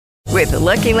With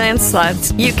Lucky Land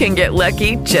Slots, you can get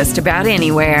lucky just about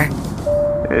anywhere.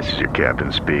 This is your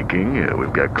captain speaking.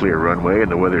 We've got clear runway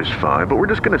and the weather's fine, but we're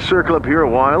just going to circle up here a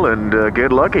while and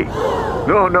get lucky.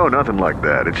 No, nothing like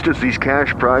that. It's just these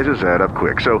cash prizes add up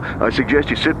quick. So I suggest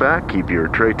you sit back, keep your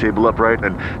tray table upright,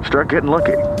 and start getting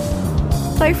lucky.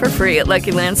 Play for free at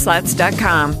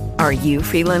LuckyLandSlots.com. Are you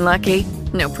feeling lucky?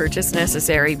 No purchase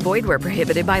necessary. Void where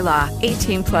prohibited by law.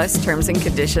 18 plus terms and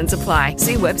conditions apply.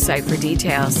 See website for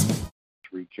details.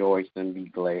 Rejoice and be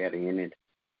glad in it.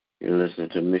 You're listening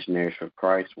to Missionaries for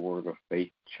Christ, Word of Faith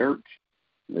Church.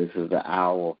 This is the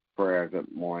hour of prayer.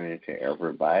 Good morning to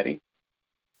everybody.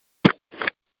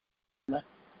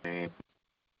 And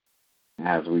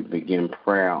as we begin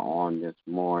prayer on this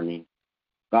morning,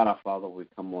 God our Father, we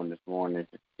come on this morning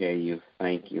to tell you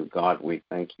thank you, God. We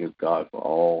thank you, God, for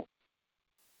all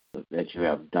that you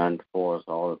have done for us,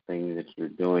 all the things that you're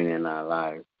doing in our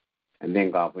lives. And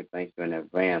then, God, we thank you in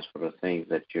advance for the things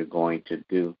that you're going to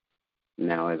do.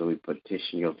 Now, as we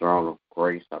petition your throne of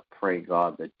grace, I pray,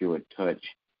 God, that you would touch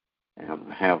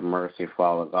and have mercy,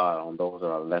 Father God, on those that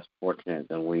are less fortunate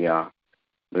than we are.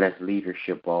 Bless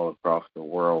leadership all across the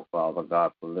world, Father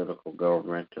God, political,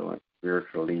 governmental, and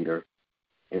spiritual leaders.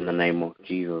 In the name of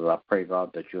Jesus, I pray, God,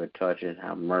 that you would touch and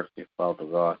have mercy, Father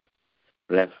God.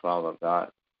 Bless, Father God,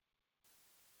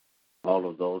 all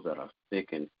of those that are sick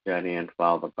and shut in,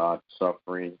 Father God,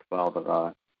 suffering, Father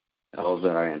God. Those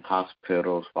that are in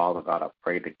hospitals, Father God, I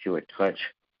pray that you would touch,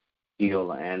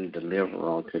 heal, and deliver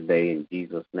on today in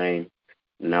Jesus' name.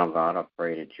 Now, God, I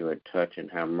pray that you would touch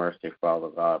and have mercy, Father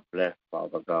God. Bless,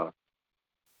 Father God,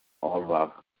 all of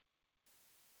our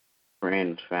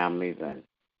friends, families, and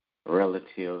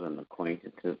relatives and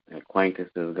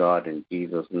acquaintances, God, in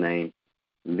Jesus' name.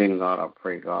 And then, God, I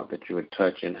pray, God, that you would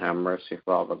touch and have mercy,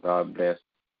 Father God. Bless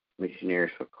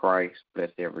Missionaries for Christ.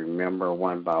 Bless every member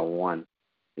one by one.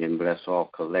 And bless all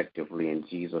collectively in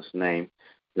Jesus' name.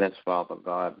 Bless, Father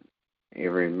God,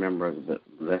 every member,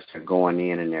 bless their going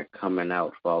in and their coming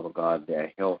out, Father God,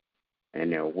 their health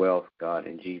and their wealth, God,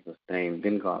 in Jesus' name.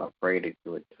 Then, God, I pray that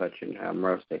you would touch and have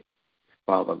mercy,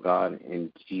 Father God,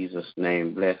 in Jesus'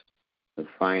 name. Bless the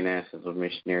finances of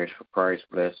Missionaries for Christ.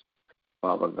 Bless,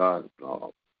 Father God,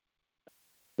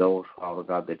 those, Father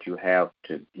God, that you have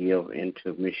to give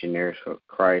into Missionaries for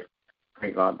Christ.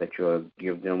 Pray, God, that you will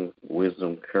give them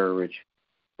wisdom, courage,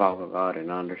 Father God, and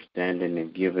understanding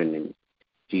and giving in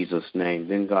Jesus' name.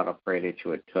 Then, God, I pray that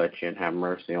you would touch and have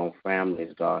mercy on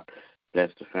families, God.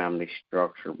 Bless the family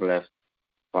structure. Bless,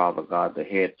 Father God, the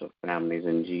heads of families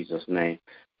in Jesus' name.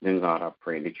 Then, God, I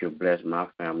pray that you bless my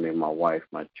family, my wife,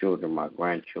 my children, my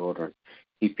grandchildren.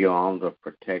 Keep your arms of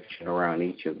protection around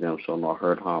each of them so no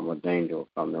hurt, harm, or danger will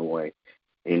come their way.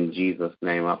 In Jesus'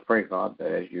 name, I pray, God,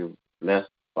 that as you bless,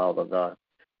 Father God,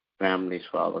 families,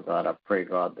 Father God, I pray,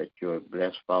 God, that you would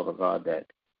bless, Father God, that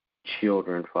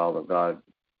children, Father God,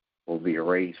 will be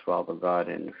raised, Father God,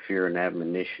 in the fear and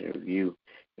admonition of you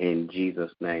in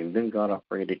Jesus' name. Then, God, I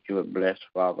pray that you would bless,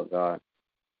 Father God,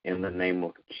 in the name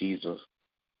of Jesus,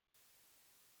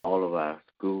 all of our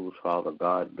schools, Father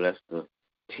God. Bless the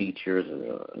teachers and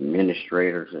the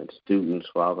administrators and students,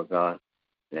 Father God,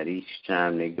 that each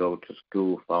time they go to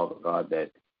school, Father God,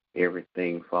 that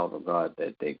everything, Father God,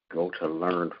 that they go to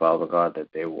learn, Father God, that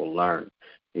they will learn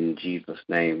in Jesus'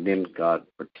 name. Then, God,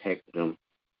 protect them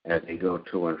as they go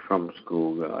to and from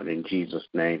school, God, in Jesus'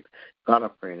 name. God, I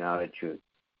pray now that you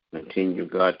continue,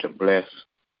 God, to bless,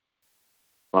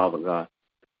 Father God,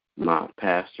 my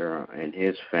pastor and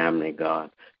his family, God.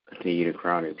 Continue to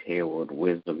crown his head with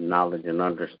wisdom, knowledge, and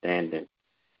understanding.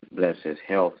 Bless his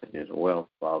health and his wealth,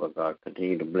 Father God.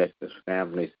 Continue to bless his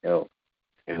family's health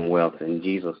and wealth. In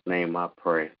Jesus' name I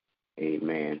pray.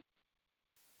 Amen.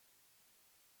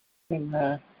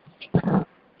 Amen.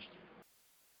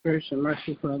 Gracious and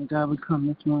merciful Father God, we come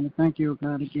this morning. Thank you, O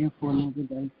God, again for another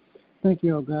day. Thank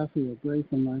you, O God, for your grace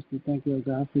and mercy. Thank you, O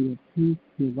God, for your peace,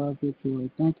 your love, your joy.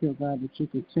 Thank you, O God, that you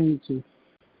continue to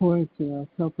pour into us,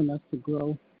 helping us to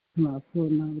grow in our full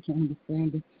knowledge and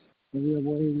understanding that we are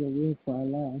waiting your will for our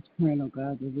lives. Praying, O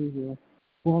God, that we will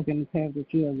walk in the path that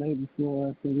you have laid before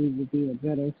us, that we will be a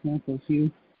better example of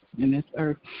you in this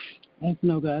earth.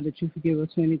 Asking, O God, that you forgive us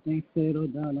for anything said or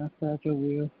done outside your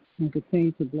will, and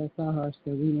continue to bless our hearts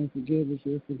that we may forgive as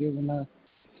you have forgiven us.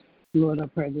 Lord, I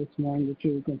pray this morning that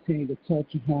you will continue to touch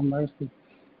and have mercy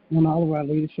on all of our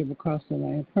leadership across the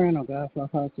land. Praying, oh God, for our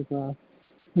hearts of our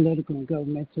political and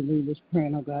governmental leaders.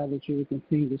 Praying, oh God, that you will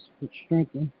continue to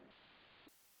strengthen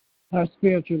our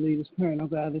spiritual leaders. Praying, oh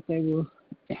God, that they will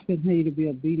continue to be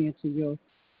obedient to your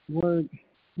word,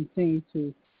 continue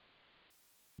to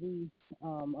be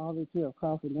all that you have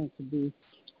called for them to be,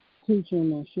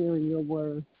 teaching and sharing your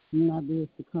word not be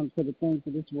to come to the things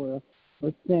of this world,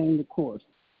 but staying the course.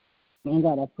 And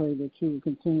God, I pray that you will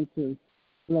continue to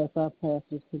bless our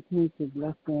pastors, continue to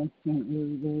bless them in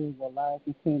every area of their lives,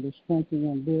 continue to strengthen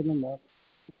them, build them up,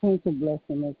 continue to bless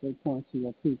them as they point to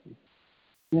your people.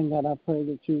 Then, God, I pray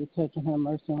that you will touch and have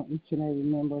mercy on each and every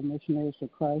member of Missionaries for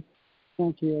Christ.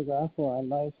 Thank you, O God, for our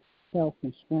life, health,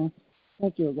 and strength.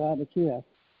 Thank you, O God, that you have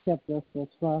kept us thus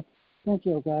far. Thank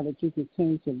you, O God, that you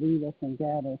continue to lead us and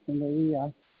guide us, and that we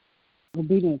are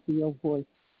obedient to your voice.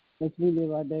 As we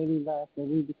live our daily life, that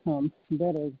we become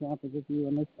better examples of you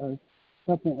on this earth,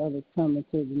 helping others come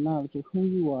into the knowledge of who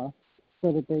you are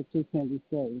so that they too can be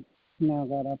saved. Now,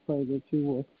 God, I pray that you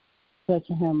will touch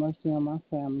and have mercy on my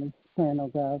family, praying, oh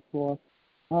God, for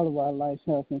all of our life,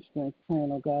 health, and strength,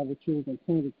 praying, oh God, that you will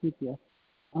continue to keep your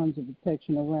arms of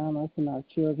protection around us and our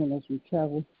children as we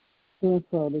travel to and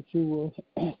fro, that you will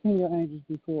send your angels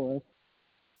before us,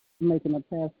 making a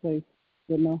path safe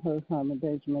that no hurt, harm, or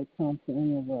danger may come to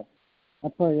any of us. I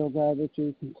pray, oh God, that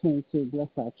you continue to bless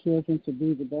our children to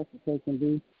be the best that they can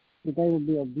be, that they will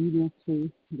be obedient to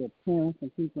their parents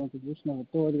and people in position of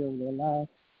authority over their lives,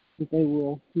 that they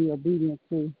will be obedient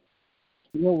to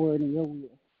your word and your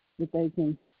will, that they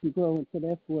can grow into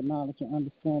their full knowledge and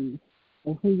understanding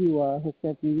of who you are,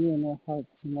 accepting you in their hearts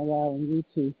and allowing you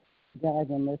to guide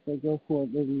them as they go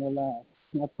forward living their lives.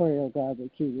 And I pray, oh God,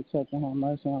 that you will touch and have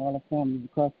mercy on all the families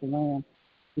across the land,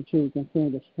 that you will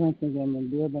continue to strengthen them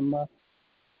and build them up,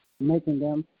 making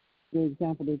them the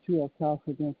example that you have called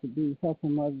for them to be,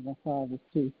 helping mothers and fathers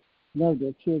to love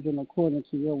their children according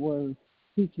to your word,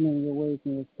 teaching them your ways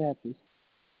and your statutes.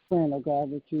 Praying, oh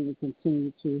God, that you will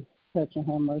continue to touch and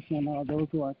have mercy on all those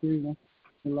who are grieving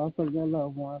the loss of their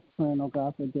loved ones. Praying, oh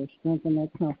God, for their strength and their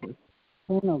comfort.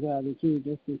 Praying, oh God, that you will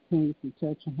just continue to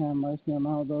touch and have mercy on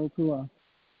all those who are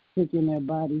sick in their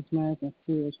bodies, minds, and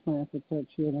spirits, praying for touch,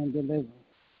 healing, and deliverance.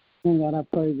 And God, I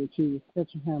pray that you will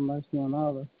touch and have mercy on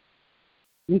all the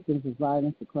victims of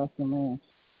violence across the land,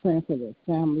 praying for their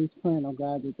families, praying, oh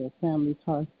God, that their families'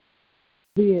 hearts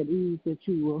be at ease, that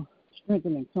you will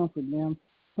strengthen and comfort them,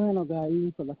 praying, oh God,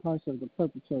 even for the hearts of the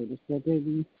perpetrators, that they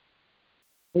be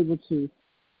able to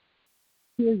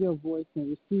hear your voice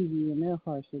and receive you in their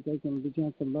hearts, so they can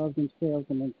begin to love themselves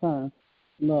and in turn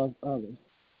love others.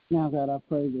 Now, God, I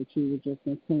pray that you would just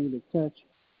continue to touch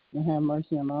and have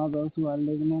mercy on all those who are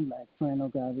living in lack, praying, oh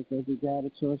God, that they be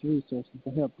guided towards resources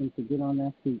to help them to get on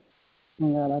their feet.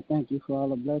 And God, I thank you for all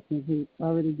the blessings you've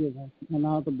already given and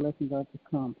all the blessings are to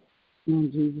come.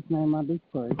 In Jesus' name I do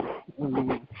pray.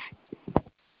 Amen.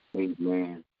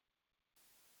 Amen.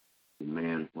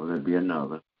 Amen. Will there be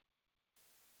another?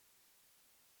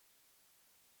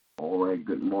 All right,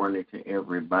 good morning to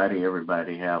everybody.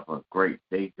 Everybody have a great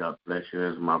day. God bless you.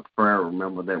 As my prayer,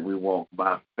 remember that we walk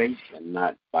by faith and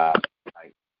not by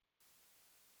sight.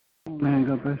 Amen.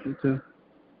 God bless you too.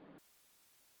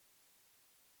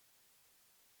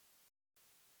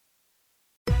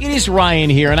 It is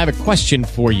Ryan here, and I have a question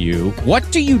for you.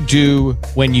 What do you do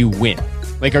when you win?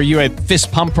 Like, are you a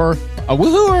fist pumper, a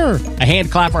woohooer, a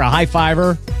hand clapper, a high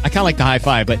fiver? I kind of like the high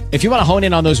five, but if you want to hone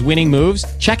in on those winning moves,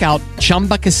 check out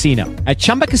Chumba Casino. At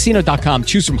ChumbaCasino.com,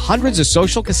 choose from hundreds of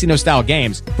social casino-style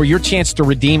games for your chance to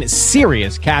redeem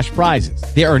serious cash prizes.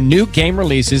 There are new game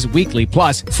releases weekly,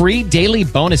 plus free daily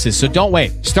bonuses, so don't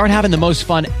wait. Start having the most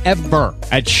fun ever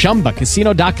at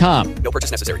ChumbaCasino.com. No purchase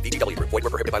necessary. VGW Group. Void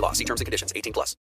where prohibited by law. See terms and conditions. 18+.